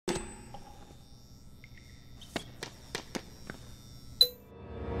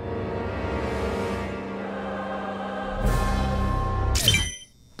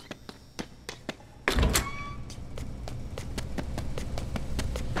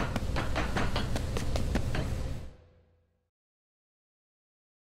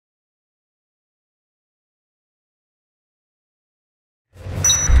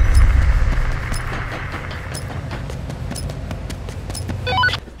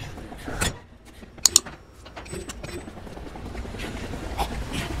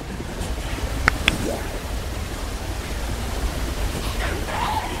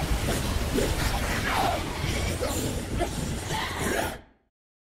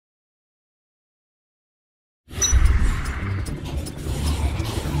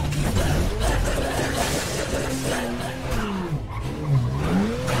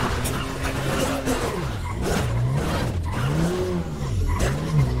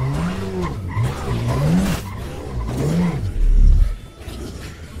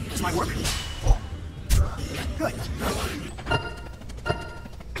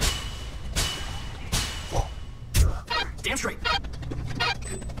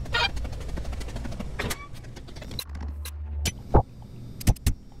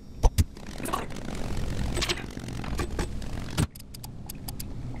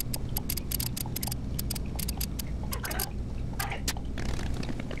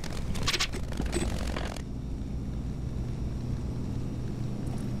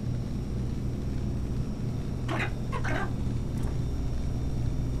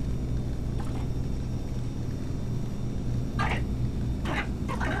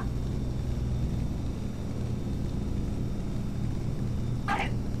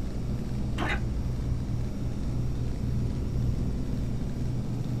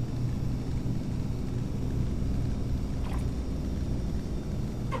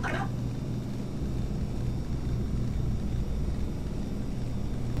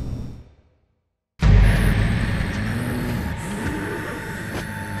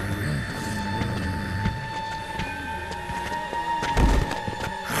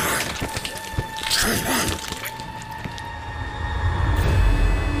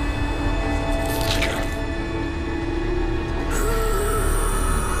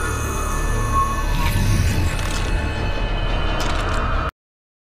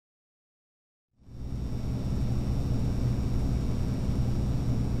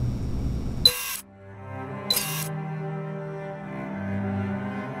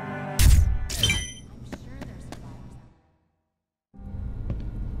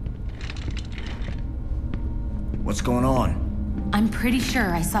What's going on? I'm pretty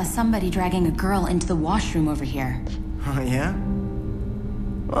sure I saw somebody dragging a girl into the washroom over here. Oh, yeah?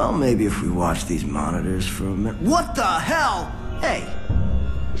 Well, maybe if we watch these monitors for a minute... What the hell? Hey!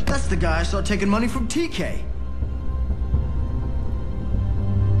 That's the guy I saw taking money from TK.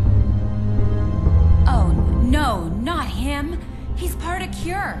 Oh, no, not him. He's part of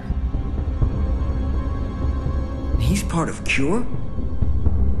CURE. He's part of CURE?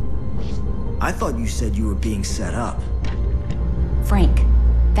 I thought you said you were being set up. Frank,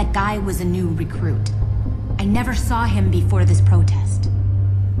 that guy was a new recruit. I never saw him before this protest.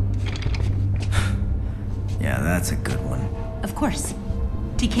 Yeah, that's a good one. Of course.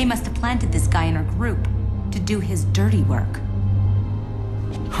 TK must have planted this guy in our group to do his dirty work.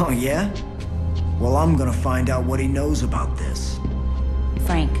 Oh, yeah? Well, I'm gonna find out what he knows about this.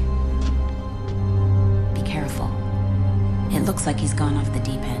 Frank, be careful. It looks like he's gone off the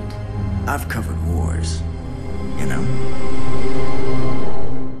deep end. I've covered wars, you know?